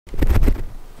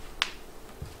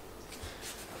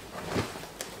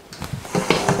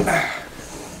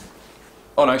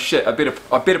Oh no, shit, I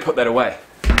better put that away.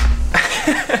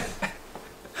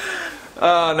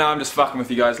 Oh no, I'm just fucking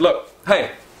with you guys. Look, hey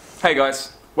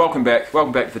guys, welcome back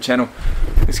to the channel.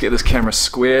 Let's get this camera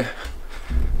square,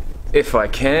 if I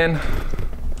can.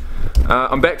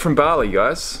 I'm back from Bali,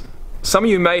 guys. Some of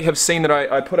you may have seen that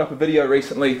I put up a video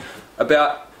recently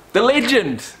about the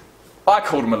legend. I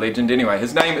called him a legend anyway.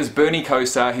 His name is Bernie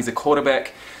KOSAR. He's a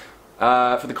quarterback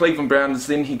for the Cleveland Browns.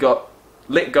 Then he got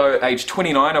let go at age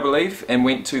 29, I believe, and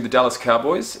went to the Dallas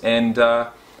Cowboys. And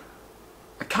I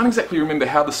can't exactly remember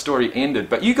how the story ended,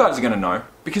 but you guys are going to know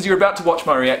because you're about to watch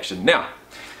my reaction. Now,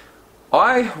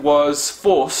 I was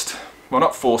forced, well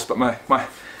not forced, but my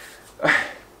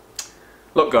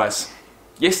look guys,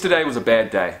 yesterday was a bad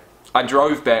day. I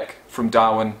drove back from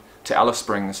Darwin to Alice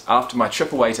Springs after my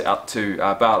trip away to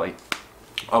Bali.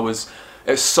 I was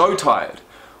so tired.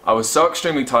 I was so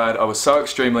extremely tired. I was so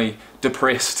extremely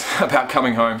depressed about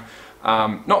coming home.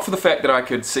 Not for the fact that I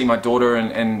could see my daughter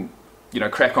and you know,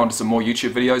 crack on to some more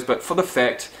YouTube videos, but for the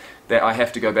fact that I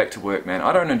have to go back to work, man.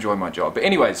 I don't enjoy my job. But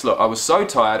anyways, look, I was so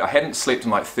tired. I hadn't slept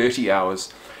in like 30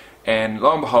 hours. And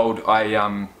lo and behold, I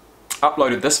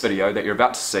uploaded this video that you're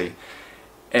about to see.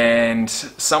 And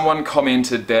someone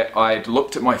commented that I'd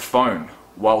looked at my phone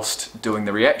whilst doing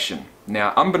the reaction.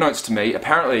 Now, unbeknownst to me,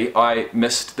 apparently I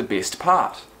missed the best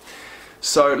part.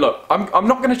 So look, I'm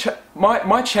not going to...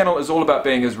 My channel is all about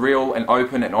being as real and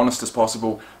open and honest as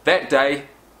possible. That day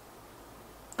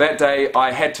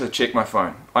I had to check my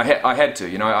phone. I had to,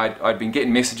 you know, I'd been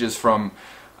getting messages from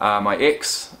my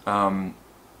ex. To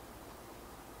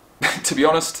be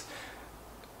honest,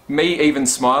 me even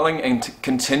smiling and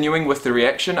continuing with the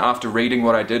reaction after reading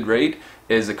what I did read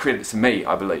is a credit to me,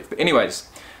 I believe. But anyways,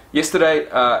 yesterday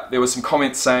there was some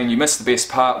comments saying you missed the best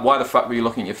part, why the fuck were you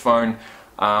looking at your phone?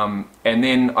 And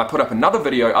then I put up another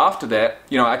video after that.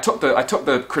 You know, I took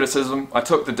the criticism, I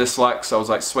took the dislikes, I was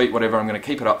like, sweet, whatever, I'm going to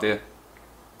keep it up there.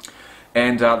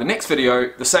 And the next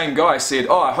video, the same guy said,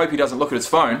 oh, I hope he doesn't look at his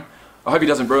phone. I hope he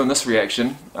doesn't ruin this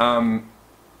reaction.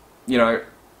 You know,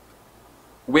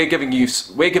 we're giving you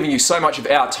so much of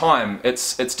our time.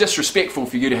 It's disrespectful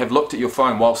for you to have looked at your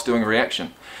phone whilst doing a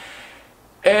reaction.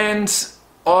 And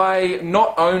I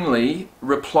not only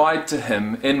replied to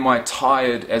him in my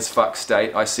tired as fuck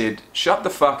state, I said, shut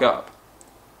the fuck up.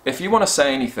 If you want to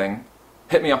say anything,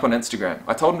 hit me up on Instagram.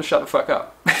 I told him to shut the fuck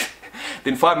up.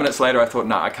 Then 5 minutes later I thought,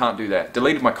 nah, I can't do that.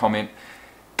 Deleted my comment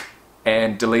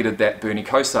and deleted that Bernie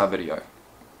KOSAR video.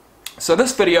 So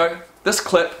this video, this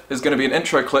clip is going to be an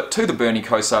intro clip to the Bernie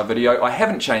KOSAR video. I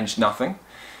haven't changed nothing.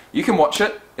 You can watch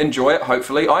it, enjoy it,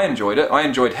 hopefully. I enjoyed it. I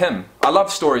enjoyed him. I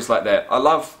love stories like that. I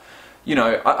love, you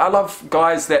know, I love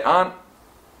guys that aren't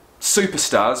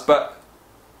superstars, but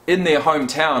in their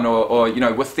hometown or you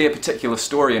know, with their particular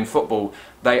story in football,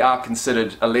 they are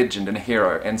considered a legend and a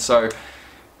hero. And so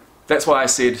that's why I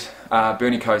said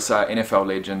Bernie KOSAR, NFL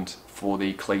legend for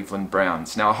the Cleveland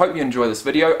Browns. Now I hope you enjoy this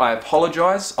video. I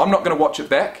apologise. I'm not going to watch it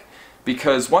back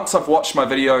because once I've watched my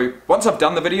video, once I've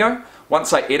done the video,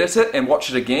 once I edit it and watch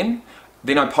it again,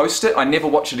 then I post it, I never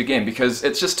watch it again because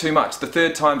it's just too much. The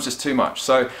third time's just too much.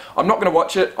 So I'm not going to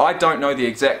watch it. I don't know the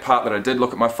exact part that I did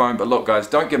look at my phone, but look guys,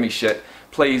 don't give me shit.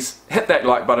 Please hit that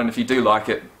like button if you do like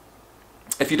it.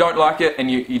 If you don't like it and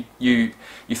you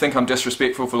think I'm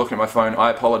disrespectful for looking at my phone, I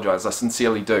apologise, I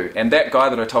sincerely do. And that guy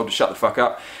that I told to shut the fuck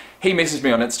up, he messaged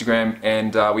me on Instagram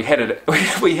and we had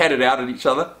it out at each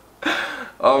other.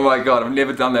 Oh my god, I've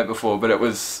never done that before, but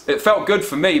it felt good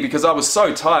for me because I was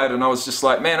so tired and I was just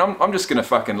like, man, I'm just gonna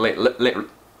fucking let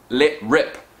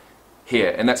rip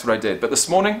here, and that's what I did. But this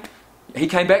morning, he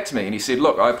came back to me and he said,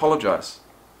 look, I apologise.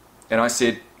 And I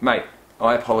said, mate,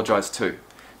 I apologise too.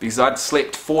 Because I'd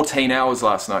slept 14 hours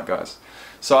last night, guys.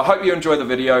 So I hope you enjoy the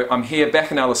video. I'm here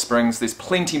back in Alice Springs. There's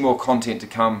plenty more content to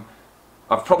come.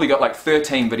 I've probably got like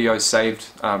 13 videos saved,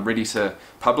 ready to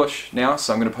publish now,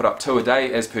 so I'm going to put up 2 a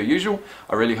day as per usual.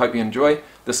 I really hope you enjoy.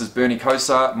 This is Bernie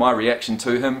KOSAR, my reaction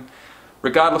to him.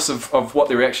 Regardless of what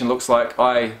the reaction looks like,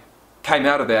 I came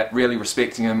out of that really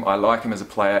respecting him. I like him as a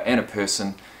player and a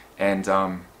person, and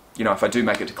you know, if I do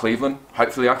make it to Cleveland,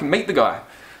 hopefully I can meet the guy.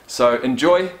 So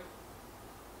enjoy.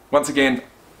 Once again,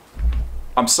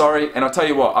 I'm sorry, and I'll tell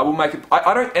you what, I will make it.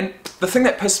 I don't, and the thing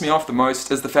that pissed me off the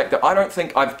most is the fact that I don't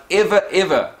think I've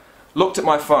ever looked at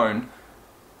my phone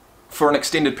for an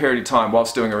extended period of time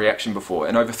whilst doing a reaction before,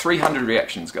 and over 300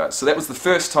 reactions, guys. So that was the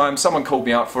first time someone called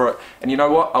me out for it, and you know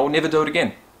what, I will never do it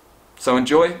again. So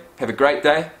enjoy, have a great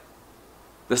day.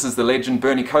 This is the legend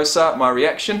Bernie KOSAR, my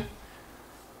reaction.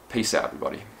 Peace out,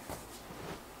 everybody.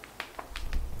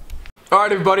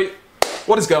 Alright everybody,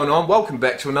 what is going on? Welcome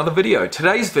back to another video.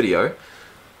 Today's video,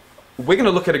 we're going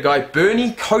to look at a guy,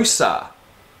 Bernie KOSAR.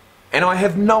 and I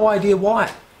have no idea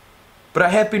why. But I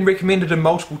have been recommended him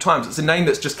multiple times. It's a name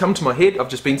that's just come to my head. I've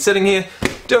just been sitting here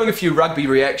doing a few rugby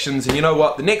reactions, and you know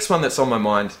what? The next one that's on my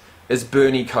mind is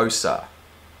Bernie KOSAR.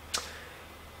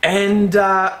 And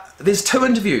there's two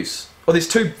interviews, or there's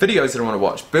two videos that I want to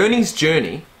watch. Bernie's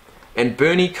Journey and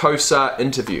Bernie KOSAR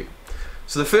interview.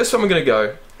 So the first one we're going to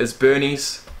go is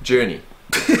Bernie's Journey.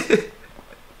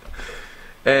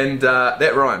 And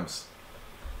that rhymes.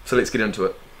 So let's get into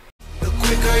it. The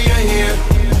quicker you're here,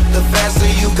 the faster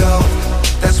you go.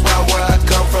 That's why where I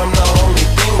come from, the only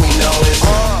thing we know is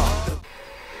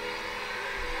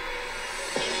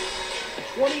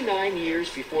 29 years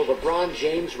before LeBron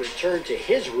James returned to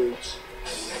his roots,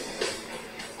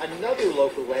 another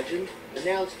local legend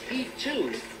announced he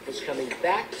too was coming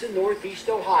back to Northeast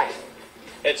Ohio.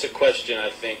 It's a question, I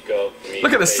think, of me.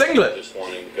 Look at the singlet. Just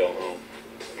wanting to go home.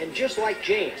 And just like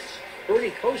James,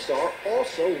 Bernie KOSAR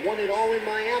also won it all in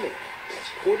Miami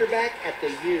as quarterback at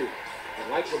the U.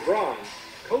 And like LeBron,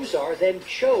 KOSAR then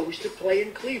chose to play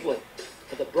in Cleveland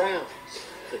for the Browns,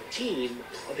 the team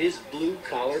of his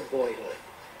blue-collar boyhood.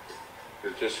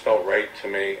 It just felt right to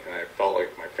me, and I felt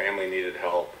like my family needed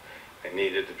help. I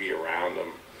needed to be around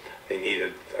them. They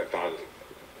needed, I thought,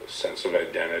 a sense of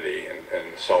identity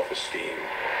and self-esteem.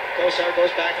 KOSAR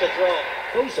goes back to throw.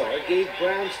 KOSAR gave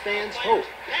Browns fans hope.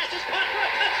 Pass is caught for a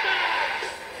touchdown!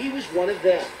 He was one of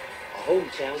them, a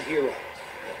hometown hero,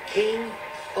 the king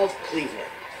of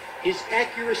Cleveland. His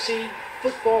accuracy,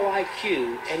 football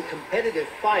IQ, and competitive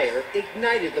fire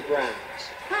ignited the Browns.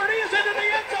 Purdy is into the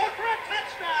end zone for a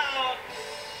touchdown!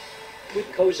 With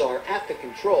KOSAR at the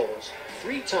controls,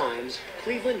 3 times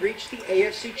Cleveland reached the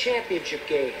AFC Championship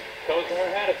game, KOSAR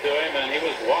had it to him, and he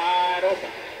was wide open.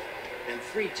 and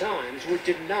 3 times were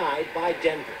denied by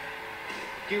Denver.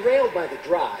 Derailed by the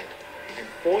drive and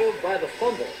foiled by the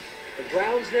fumble, the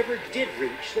Browns never did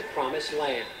reach the promised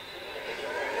land.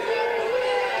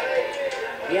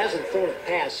 He hasn't thrown a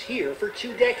pass here for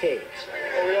 2 decades.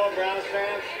 Are we all Browns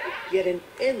fans? Yet an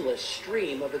endless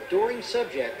stream of adoring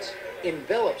subjects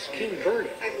envelops King Bernie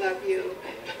I love you.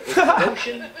 with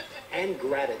devotion and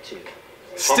gratitude.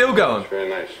 Still going. It's very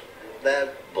nice.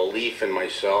 That belief in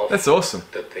myself That's awesome.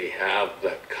 that they have,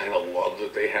 that kind of love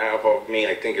that they have of me,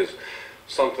 I think is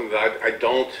something that I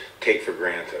don't take for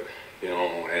granted, you know,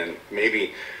 and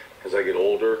maybe as I get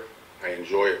older, I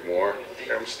enjoy it more.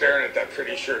 I'm staring at that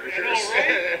pretty shirt of yours.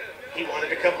 He wanted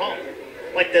to come home.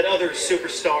 Like that other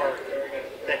superstar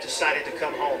that decided to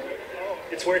come home.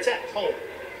 It's where it's at, home.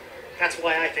 That's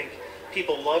why I think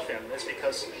people love him, is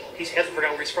because he hasn't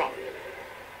forgotten where he's from.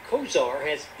 KOSAR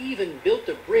has even built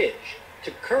a bridge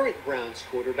to current Browns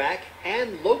quarterback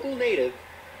and local native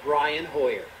Brian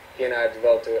Hoyer. He and I have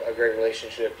developed a great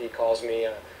relationship. He calls me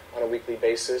on a weekly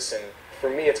basis, and for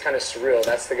me, it's kind of surreal.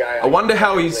 That's the guy. I wonder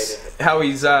how he's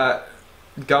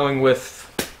going with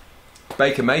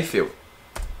Baker Mayfield.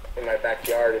 In my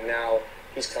backyard, and now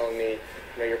he's telling me, you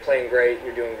know, you're playing great,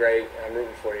 you're doing great, I'm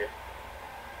rooting for you.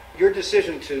 Your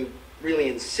decision to really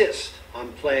insist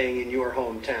on playing in your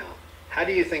hometown, how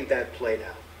do you think that played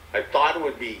out? I thought it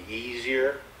would be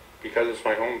easier because it's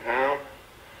my hometown.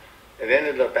 It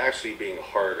ended up actually being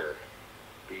harder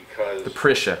because The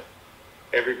pressure.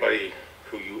 everybody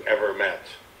who you ever met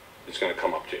is going to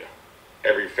come up to you.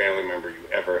 Every family member you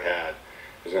ever had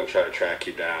is going to try to track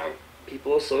you down.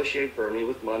 People associate Bernie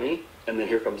with money, and then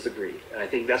here comes the greed. And I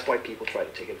think that's why people try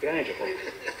to take advantage of him.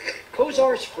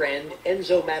 KOSAR's friend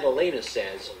Enzo Maddalena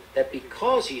says that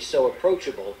because he's so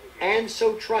approachable and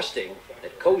so trusting,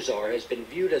 that KOSAR has been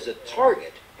viewed as a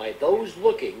target by those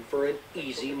looking for an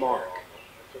easy mark.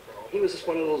 He was just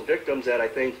one of those victims that I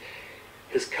think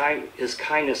his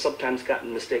kindness sometimes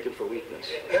gotten mistaken for weakness.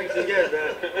 Thanks again,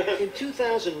 man. In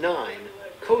 2009,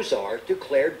 KOSAR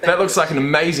declared That looks like an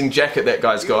amazing jacket that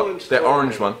guy's got. You That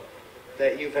orange one.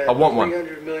 That you've had I want one.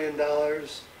 $300 million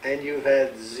and you've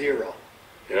had 0.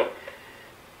 Yep.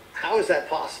 How is that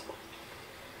possible?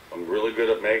 I'm really good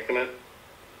at making it,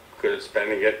 good at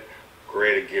spending it,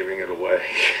 great at giving it away.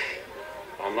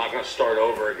 I'm not going to start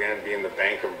over again being the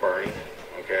bank of Bernie,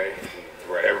 okay,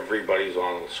 where everybody's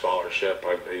on scholarship.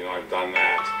 I've done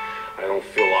that. I don't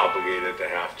feel obligated to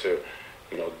have to,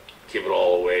 give it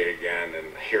all away again and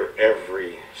hear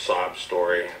every sob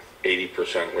story,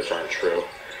 80% which aren't true.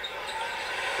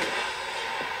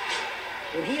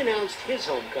 When he announced his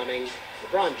homecoming,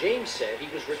 LeBron James said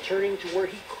he was returning to where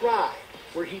he cried,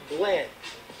 where he bled,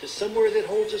 to somewhere that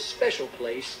holds a special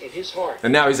place in his heart.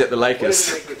 And now he's at the What did Lakers.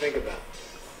 it make you think about?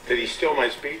 Did he steal my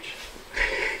speech?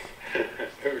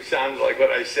 It sounds like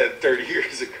what I said 30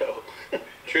 years ago.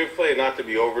 Truthfully, not to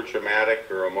be over dramatic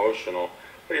or emotional,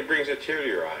 but he brings a tear to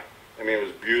your eye. I mean, it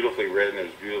was beautifully written, it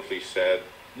was beautifully said.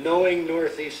 Knowing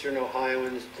Northeastern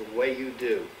Ohioans the way you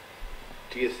do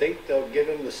you think they'll give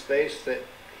him the space that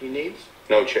he needs?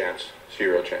 No chance.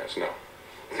 0 chance. No.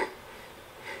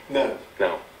 No.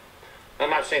 No. I'm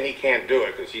not saying he can't do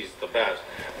it because he's the best,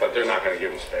 but they're not going to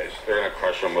give him space. They're going to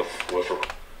crush him with.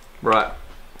 Right.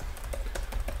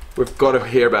 We've got to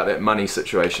hear about that money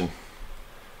situation.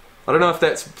 I don't know if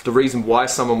that's the reason why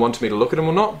someone wanted me to look at him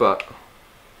or not, but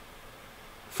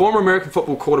former American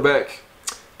football quarterback,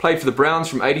 played for the Browns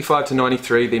from 85 to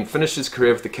 93, then finished his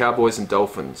career with the Cowboys and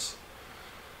Dolphins.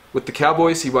 With the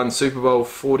Cowboys, he won Super Bowl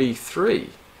 43.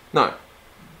 No,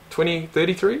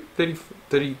 33?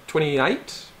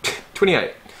 28?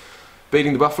 28.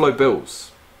 Beating the Buffalo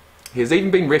Bills. He has even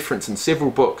been referenced in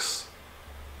several books.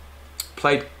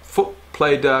 Played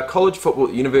college football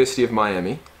at the University of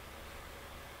Miami.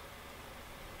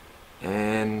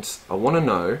 And I want to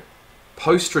know,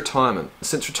 post-retirement.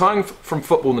 Since retiring from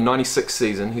football in the 96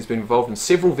 season, he's been involved in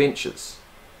several ventures.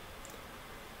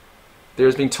 There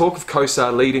has been talk of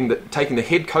KOSAR taking the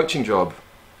head coaching job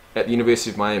at the University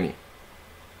of Miami.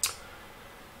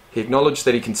 He acknowledged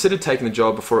that he considered taking the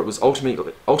job before it was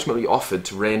ultimately offered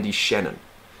to Randy Shannon.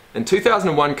 In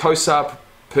 2001, KOSAR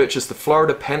purchased the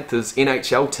Florida Panthers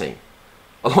NHL team,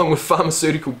 along with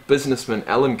pharmaceutical businessman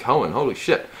Alan Cohen. Holy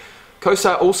shit.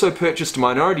 KOSAR also purchased a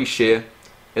minority share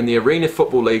in the Arena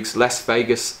Football League's Las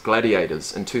Vegas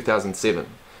Gladiators in 2007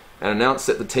 and announced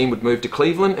that the team would move to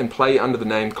Cleveland and play under the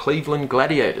name Cleveland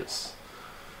Gladiators.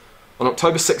 On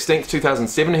October 16,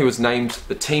 2007, he was named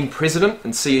the team president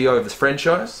and CEO of the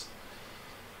franchise.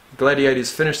 The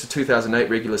Gladiators finished the 2008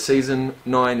 regular season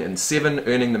 9-7,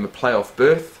 earning them a playoff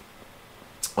berth.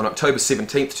 On October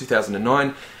 17,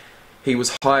 2009, he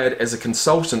was hired as a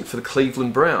consultant for the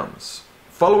Cleveland Browns.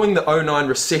 Following the 2009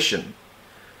 recession,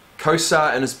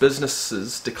 KOSAR and his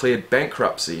businesses declared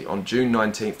bankruptcy on June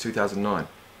 19, 2009.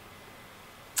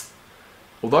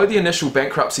 Although the initial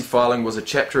bankruptcy filing was a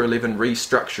Chapter 11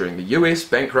 restructuring, the US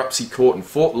Bankruptcy Court in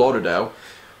Fort Lauderdale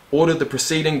ordered the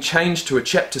proceeding changed to a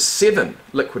Chapter 7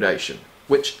 liquidation,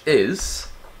 which is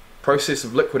process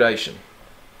of liquidation.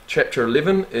 Chapter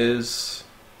 11 is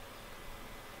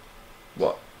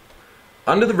what?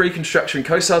 Under the reconstruction,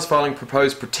 KOSAR's filing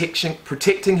proposed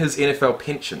protecting his NFL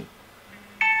pension.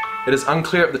 It is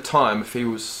unclear at the time if he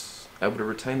was able to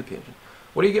retain the pension.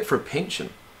 What do you get for a pension?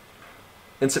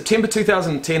 In September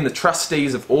 2010, the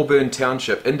trustees of Auburn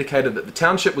Township indicated that the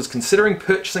township was considering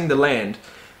purchasing the land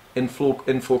in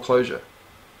foreclosure.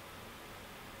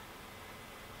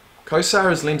 KOSAR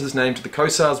has lent his name to the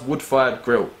KOSAR's wood-fired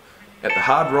grill at the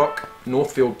Hard Rock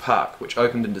Northfield Park, which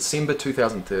opened in December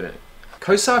 2013.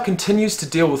 KOSAR continues to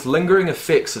deal with lingering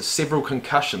effects of several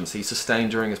concussions he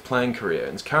sustained during his playing career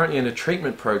and is currently in a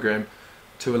treatment program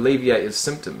to alleviate his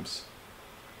symptoms.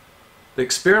 The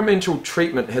experimental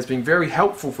treatment has been very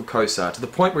helpful for KOSAR to the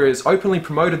point where he has openly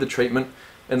promoted the treatment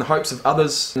in the hopes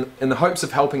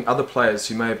of helping other players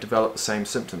who may have developed the same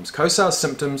symptoms. KOSAR's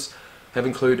symptoms have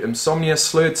included insomnia,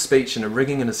 slurred speech, and a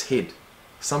ringing in his head,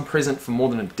 some present for more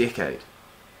than a decade.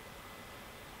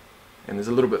 And there's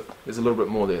a little bit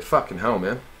more there. Fucking hell,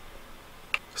 man.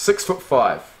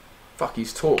 6'5". Fuck,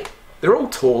 he's tall. They're all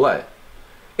tall, eh?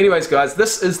 Anyways, guys,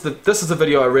 this is the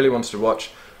video I really wanted to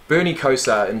watch. Bernie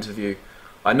KOSAR interview.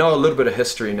 I know a little bit of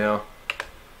history now.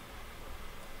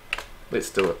 Let's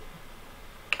do it.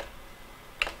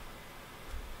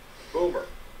 Boomer,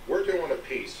 we're doing a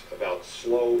piece about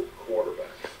slow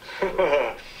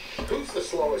quarterbacks. Who's the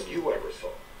slowest you ever saw?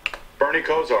 Bernie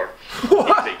KOSAR.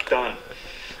 What? Easy, done.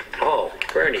 Oh,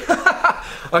 Bernie.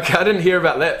 Okay, I didn't hear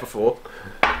about that before.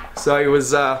 So he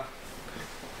was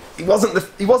he wasn't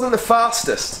the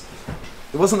fastest.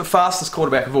 He wasn't the fastest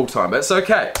quarterback of all time, but it's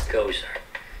okay. KOSAR.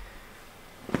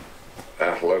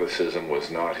 Athleticism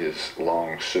was not his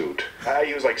long suit.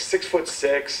 He was like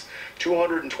 6'6",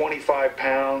 225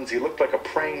 pounds. He looked like a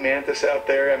praying mantis out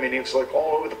there. I mean, he was like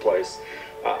all over the place.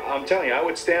 I'm telling you, I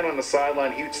would stand on the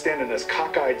sideline. He would stand in this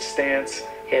cockeyed stance.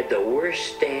 Had the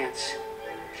worst stance.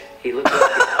 He looked like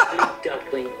a ugly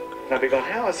duckling. And I'd be going,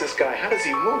 how is this guy? How does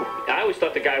he move? I always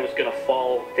thought the guy was going to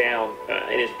fall down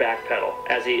in his back pedal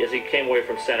as he came away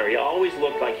from center. He always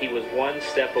looked like he was one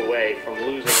step away from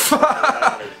losing.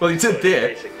 Well, he did there.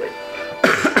 Basically.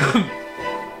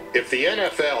 If the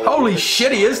NFL... Holy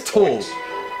shit, he is tall.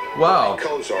 Wow.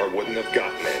 KOSAR wouldn't have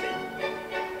gotten any.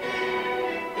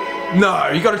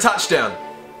 No, you got a touchdown.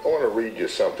 I want to read you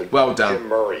something. Well done. Jim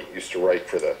Murray used to write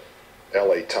for the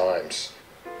LA Times.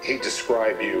 He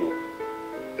described you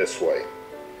this way.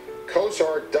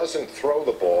 KOSAR doesn't throw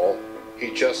the ball.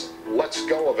 He just lets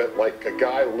go of it like a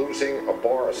guy losing a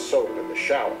bar of soap in the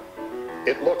shower.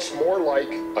 It looks more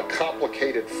like a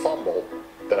complicated fumble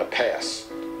than a pass.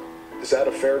 Is that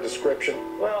a fair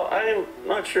description? Well, I'm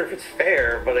not sure if it's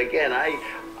fair, but again,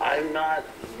 I'm not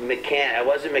I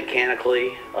wasn't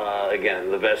mechanically,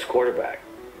 again, the best quarterback.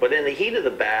 But in the heat of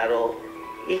the battle,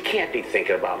 you can't be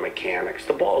thinking about mechanics.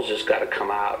 The ball's just got to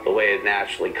come out the way it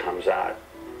naturally comes out.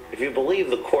 If you believe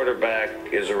the quarterback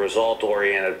is a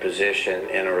result-oriented position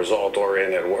in a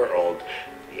result-oriented world,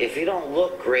 if you don't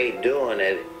look great doing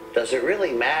it, does it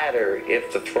really matter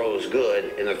if the throw's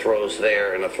good and the throw's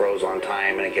there and the throw's on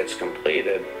time and it gets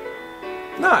completed?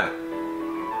 No.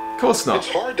 Of course not. It's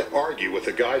hard to argue with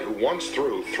a guy who once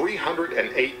threw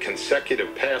 308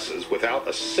 consecutive passes without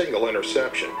a single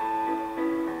interception.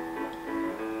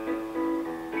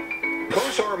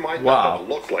 KOSAR might not have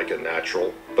looked like a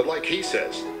natural, but like he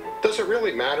says, does it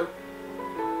really matter?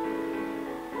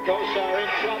 KOSAR in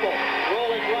trouble.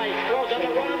 Rolling right. Throws on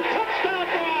the run. Touchdown,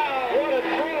 Brown! What a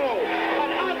throw!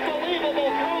 An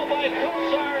unbelievable throw by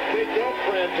KOSAR. Big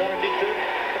girlfriend underneath it.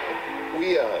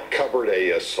 We covered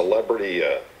a celebrity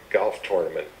golf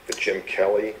tournament that Jim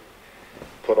Kelly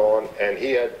put on, and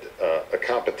he had a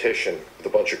competition with a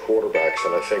bunch of quarterbacks,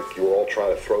 and I think you were all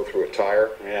trying to throw through a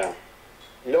tire. Yeah.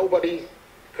 Nobody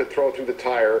could throw through the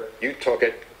tire. You took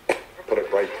it, put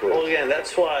it right through. Well, again,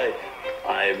 that's why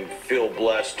I feel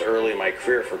blessed early in my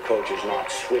career for coaches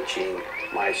not switching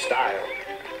my style.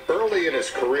 Early in his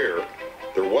career,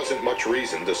 there wasn't much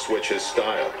reason to switch his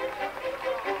style.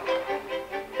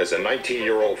 As a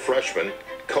 19-year-old freshman,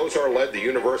 KOSAR led the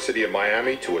University of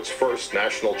Miami to its first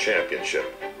national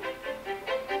championship.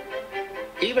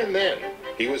 Even then,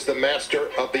 he was the master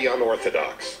of the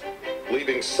unorthodox,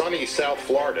 leaving sunny South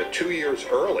Florida 2 years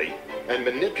early and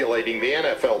manipulating the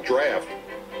NFL draft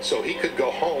so he could go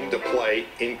home to play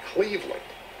in Cleveland.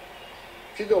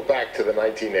 If you go back to the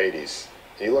 1980s,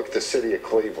 and you look at the city of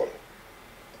Cleveland,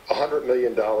 $100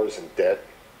 million in debt,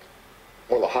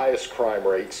 one of the highest crime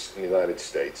rates in the United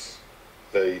States.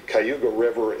 The Cayuga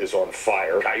River is on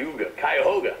fire.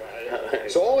 Cuyahoga.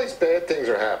 So all these bad things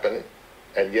are happening,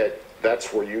 and yet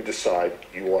that's where you decide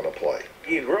you want to play.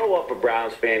 You grow up a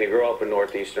Browns fan, you grow up in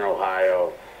northeastern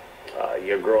Ohio,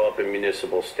 you grow up in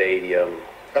Municipal Stadium.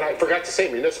 And I forgot to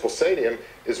say, Municipal Stadium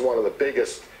is one of the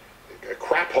biggest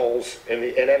crap holes in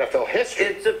NFL history.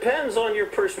 It depends on your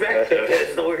perspective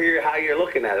as to how you're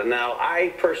looking at it. Now,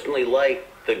 I personally like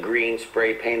the green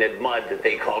spray-painted mud that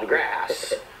they called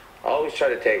grass. I always try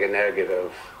to take a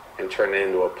negative and turn it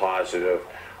into a positive.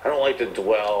 I don't like to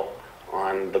dwell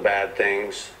on the bad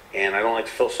things, and I don't like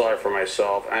to feel sorry for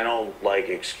myself. I don't like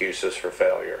excuses for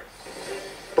failure.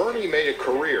 Bernie made a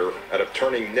career out of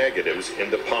turning negatives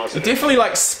into positives. He definitely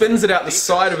like spins it out the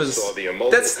side of his... saw the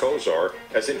immobile KOSAR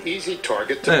as an easy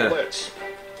target to blitz.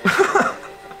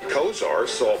 KOSAR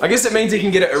saw... I guess it means he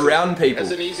can get it around people.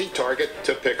 As an easy target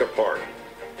to pick apart.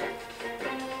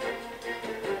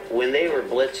 When they were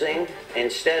blitzing,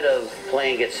 instead of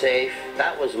playing it safe,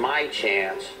 that was my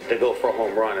chance to go for a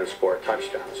home run and score a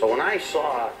touchdown. So when I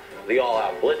saw the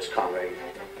all-out blitz coming,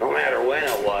 no matter when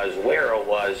it was, where it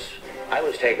was, I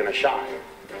was taking a shot.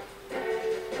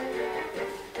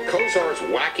 KOSAR's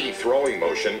wacky throwing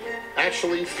motion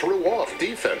actually threw off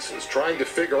defenses trying to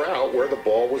figure out where the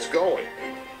ball was going.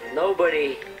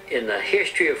 Nobody in the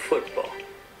history of football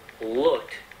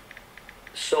looked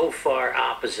so far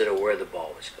opposite of where the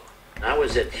ball was going. I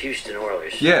was at Houston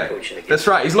Oilers coaching again. That's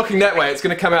right. He's looking that way. It's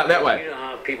going to come out that way. You know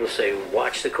how people say,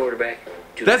 watch the quarterback?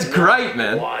 That's great,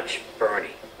 man. Watch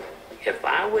Bernie. If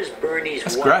I was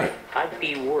Bernie's wife, I'd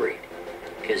be worried.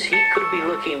 Because he could be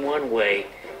looking one way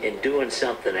and doing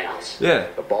something else. Yeah.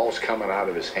 The ball's coming out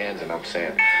of his hands, and I'm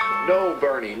saying, no,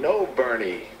 Bernie, no,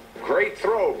 Bernie. Great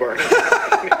throw, Bernie.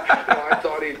 I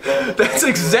thought he'd throw the That's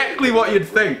exactly what you'd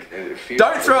think.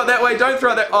 Don't throw it that way, don't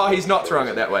throw it that... Oh, he's not throwing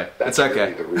it that way. It's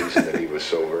okay. That's really the reason that he was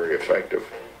so very effective.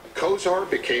 KOSAR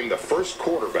became the first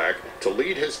quarterback to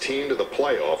lead his team to the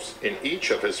playoffs in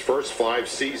each of his first 5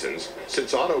 seasons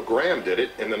since Otto Graham did it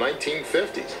in the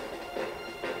 1950s.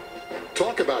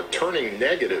 Talk about turning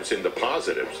negatives into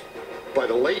positives. By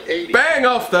the late 80s, bang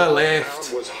off the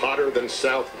left, was hotter than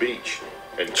South Beach,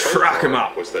 and truck him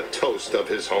up. Was the toast of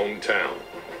his hometown.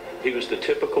 He was the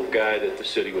typical guy that the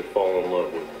city would fall in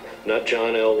love with. Not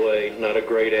John Elway, not a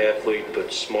great athlete,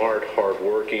 but smart,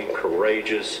 hardworking,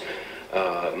 courageous,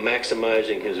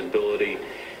 maximizing his ability.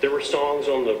 There were songs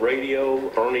on the radio,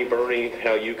 Bernie, Bernie,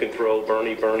 how you can throw,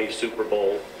 Bernie, Bernie, Super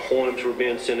Bowl. Poems were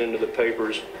being sent into the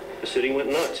papers. The city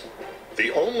went nuts.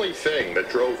 The only thing that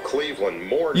drove Cleveland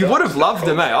more You would have loved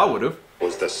him, I would have.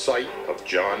 Was the sight of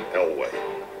John Elway.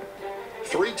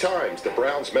 3 times the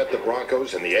Browns met the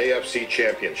Broncos in the AFC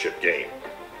Championship game.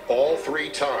 All 3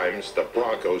 times the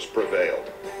Broncos prevailed.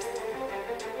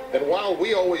 And while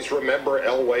we always remember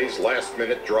Elway's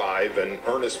last-minute drive and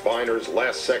Ernest Biner's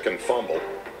last-second fumble,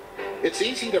 it's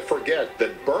easy to forget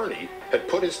that Bernie had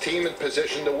put his team in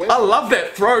position to win. I love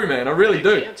that throw, man. I really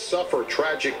do. You can't suffer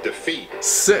tragic defeat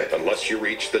Sick. unless you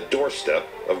reach the doorstep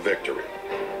of victory.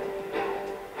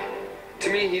 To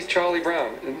me, he's Charlie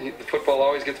Brown, and the football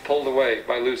always gets pulled away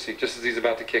by Lucy just as he's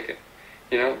about to kick it.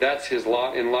 You know, that's his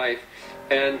lot in life,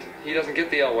 and he doesn't get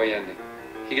the Elway ending.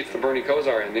 He gets the Bernie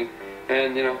KOSAR ending,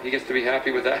 and, you know, he gets to be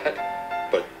happy with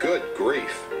that. But good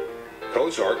grief.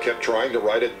 KOSAR kept trying to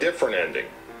write a different ending,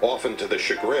 often to the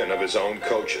chagrin of his own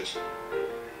coaches.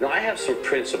 Now, I have some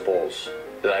principles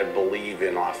that I believe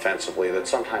in offensively that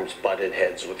sometimes butted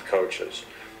heads with coaches.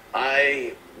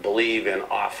 I believe in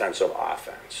offensive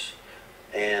offense.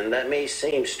 And that may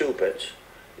seem stupid,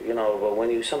 you know, but when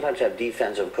you sometimes have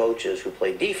defensive coaches who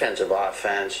play defensive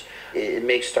offense,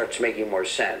 it starts making more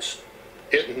sense.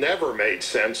 It never made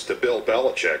sense to Bill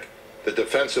Belichick, the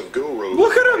defensive guru.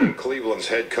 Look at him! Cleveland's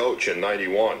head coach in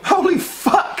 '91. Holy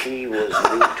fuck! He was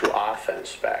new to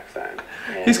offense back then.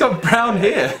 He's got brown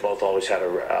hair. We both always had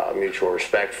a mutual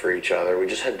respect for each other. We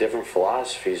just had different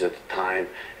philosophies at the time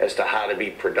as to how to be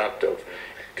productive.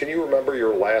 Can you remember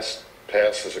your last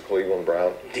pass as a Cleveland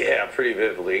Brown? Yeah, pretty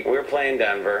vividly. We were playing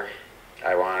Denver,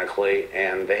 ironically,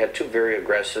 and they had two very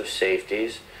aggressive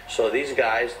safeties. So these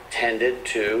guys tended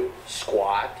to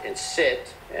squat and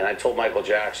sit, and I told Michael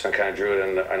Jackson, I kind of drew it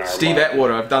in our Steve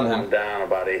Atwater, I've done him. Down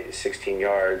about 16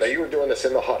 yards. Now you were doing this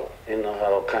in the huddle? In the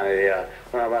huddle, kind of, yeah.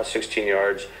 Went about 16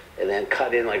 yards, and then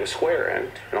cut in like a square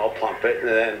end, and I'll pump it, and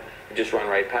then just run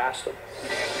right past them.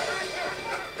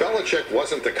 Belichick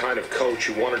wasn't the kind of coach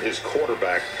who wanted his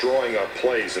quarterback drawing up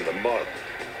plays in the mud,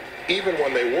 even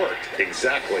when they worked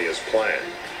exactly as planned.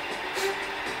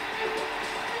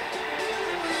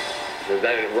 It's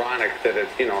that ironic that it,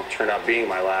 you know, turned out being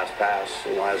my last pass,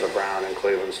 you know, as a Brown in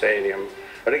Cleveland Stadium.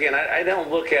 But again, I don't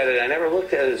look at it, I never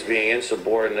looked at it as being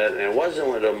insubordinate, and it wasn't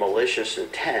with a malicious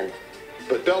intent.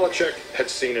 But Belichick had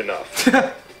seen enough.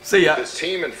 See ya. With his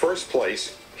team in first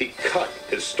place, he cut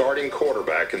his starting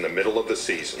quarterback in the middle of the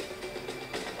season.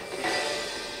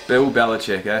 Bill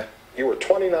Belichick, eh? You were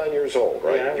 29 years old,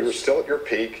 right? Yeah, you were still at your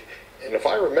peak. And if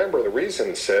I remember, the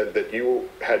reason said that you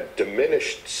had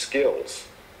diminished skills.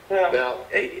 Well, now,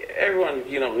 everyone,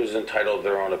 you know, who's entitled to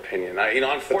their own opinion. You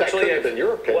know, unfortunately, but that could have been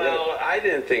your opinion. Well, I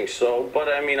didn't think so, but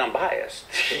I mean, I'm biased.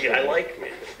 I like me.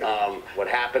 What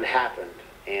happened, happened.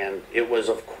 And it was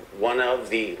one of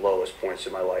the lowest points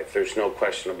in my life. There's no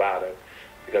question about it.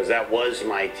 Because that was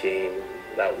my team.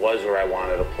 That was where I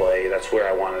wanted to play. That's where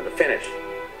I wanted to finish.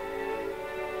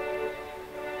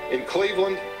 In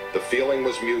Cleveland, the feeling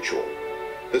was mutual.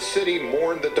 The city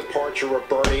mourned the departure of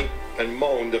Bernie and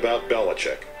moaned about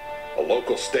Belichick. A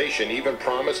local station even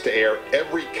promised to air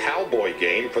every Cowboy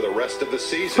game for the rest of the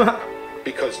season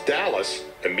because Dallas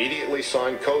immediately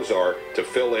signed KOSAR to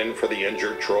fill in for the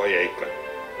injured Troy Aikman.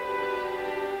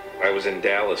 I was in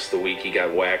Dallas the week he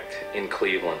got whacked in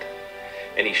Cleveland,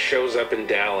 and he shows up in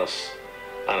Dallas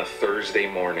on a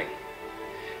Thursday morning,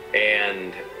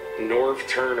 and Norv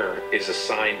Turner is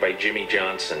assigned by Jimmy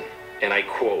Johnson, and I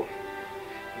quote,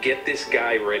 "Get this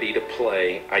guy ready to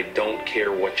play. I don't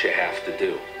care what you have to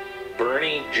do."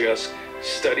 Bernie just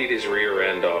studied his rear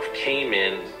end off, came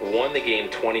in, won the game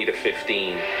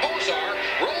 20-15. KOSAR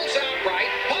rolls out right,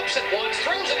 pumps it once,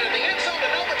 throws it in the end zone,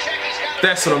 and Novacek, he's got it.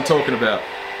 That's what I'm talking about.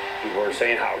 People were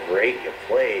saying how great you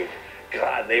played.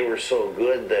 God, they were so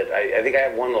good that I think I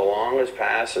have one of the longest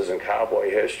passes in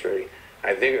Cowboy history.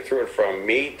 I think I threw it from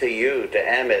me to you to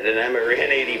Emmett, and Emmett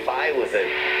ran 85 with it.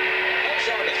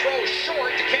 KOSAR to throw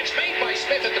short, to catch made by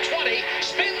Smith at the 20,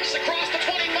 spins across the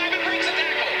 25 and brings a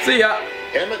tackle. See ya.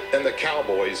 Emmett and the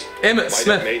Cowboys Emmett might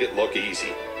Smith. have made it look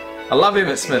easy. I love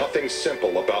Emmett Smith. Nothing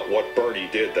simple about what Bernie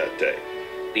did that day.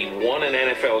 He won an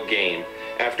NFL game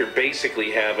after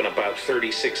basically having about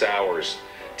 36 hours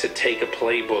to take a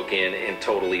playbook in and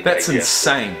totally That's digest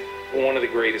insane. it. One of the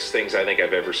greatest things I think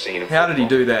I've ever seen in How did he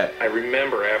do that? I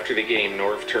remember after the game,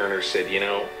 Norv Turner said, "You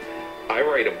know, I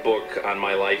write a book on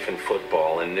my life in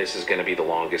football, and this is going to be the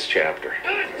longest chapter."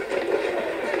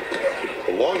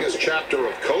 The longest chapter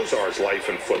of KOSAR's life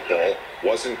in football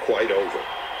wasn't quite over.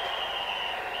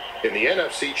 In the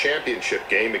NFC Championship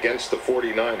game against the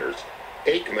 49ers,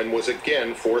 Aikman was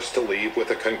again forced to leave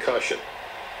with a concussion.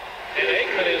 And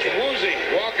Aikman is woozy,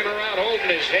 walking around holding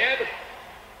his head.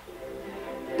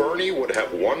 Bernie would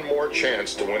have one more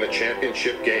chance to win a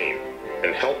championship game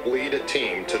and help lead a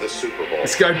team to the Super Bowl.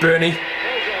 Let's go, Bernie.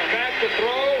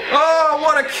 Oh,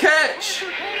 what a catch!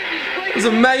 It was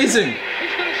amazing.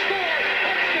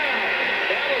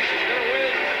 Dallas is going to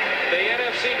win the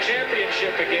NFC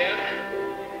Championship again.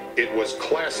 It was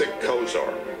classic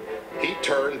KOSAR. He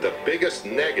turned the biggest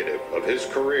negative of his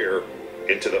career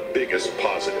into the biggest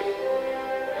positive.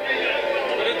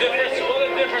 What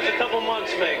a difference a couple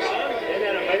months makes, huh? Isn't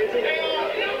that amazing?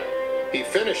 He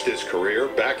finished his career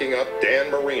backing up Dan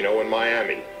Marino in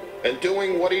Miami and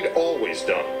doing what he'd always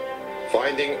done,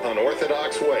 finding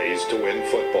unorthodox ways to win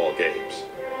football games.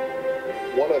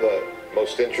 One of the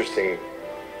most interesting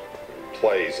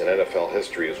plays in NFL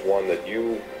history is one that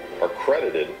you are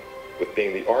credited with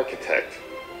being the architect,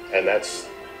 and that's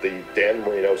the Dan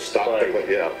Marino stop.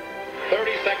 Yeah.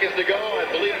 30 seconds to go. I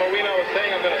believe Marino is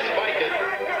saying, I'm going to spike it.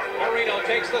 Marino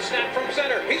takes the snap from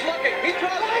center. He's looking. He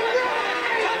throws.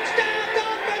 Touchdown,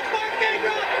 Dolphins, Mark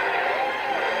Ingram.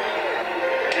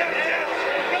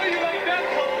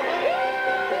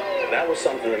 That was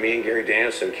something that me and Gary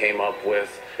Danielson came up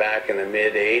with back in the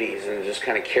mid-'80s and just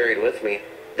kind of carried with me.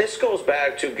 This goes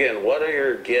back to, again, what are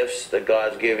your gifts that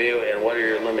God's give you and what are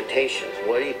your limitations?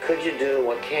 What could you do and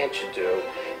what can't you do?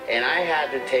 And I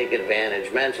had to take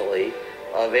advantage mentally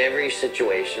of every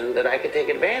situation that I could take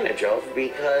advantage of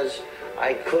because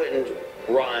I couldn't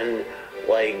run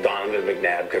like Donovan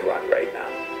McNabb could run right now.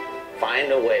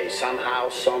 Find a way, somehow,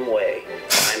 some way,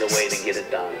 find a way to get it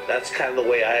done. That's kind of the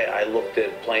way I looked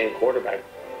at playing quarterback.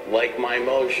 Like my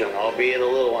motion, albeit a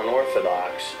little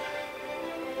unorthodox,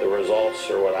 the results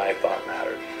are what I thought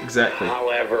mattered. Exactly.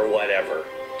 However, whatever,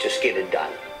 just get it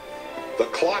done. The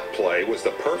clock play was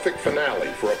the perfect finale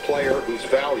for a player whose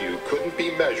value couldn't be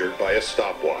measured by a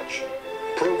stopwatch,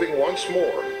 proving once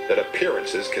more that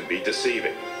appearances can be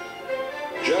deceiving.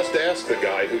 Just ask the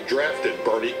guy who drafted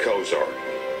Bernie KOSAR.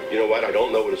 You know what? I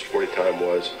don't know what his 40 time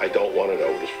was. I don't want to know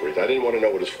what his 40 time. I didn't want to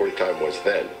know what his 40 time was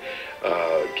then.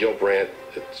 Gil Brandt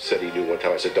said he knew one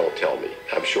time. I said, don't tell me.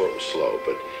 I'm sure it was slow,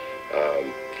 but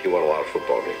he won a lot of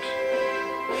football games.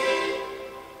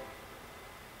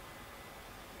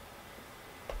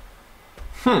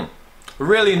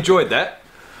 Really enjoyed that.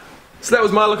 So that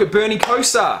was my look at Bernie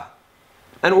KOSAR.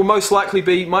 And it will most likely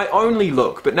be my only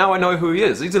look, but now I know who he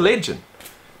is. He's a legend.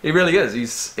 He really is.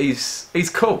 He's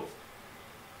cool.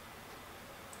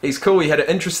 He's cool. He had an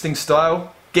interesting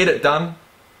style. Get it done.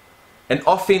 An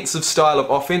offensive style of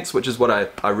offense, which is what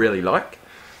I really like.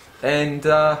 And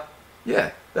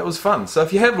yeah, that was fun. So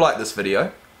if you have liked this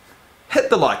video, hit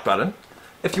the like button.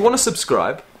 If you want to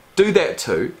subscribe, do that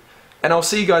too. And I'll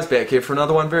see you guys back here for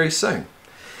another one very soon.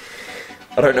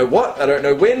 I don't know what, I don't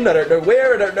know when, I don't know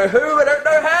where, I don't know who, I don't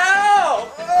know how!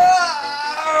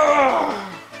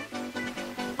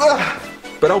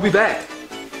 But I'll be back.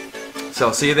 So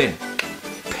I'll see you then.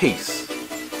 Peace.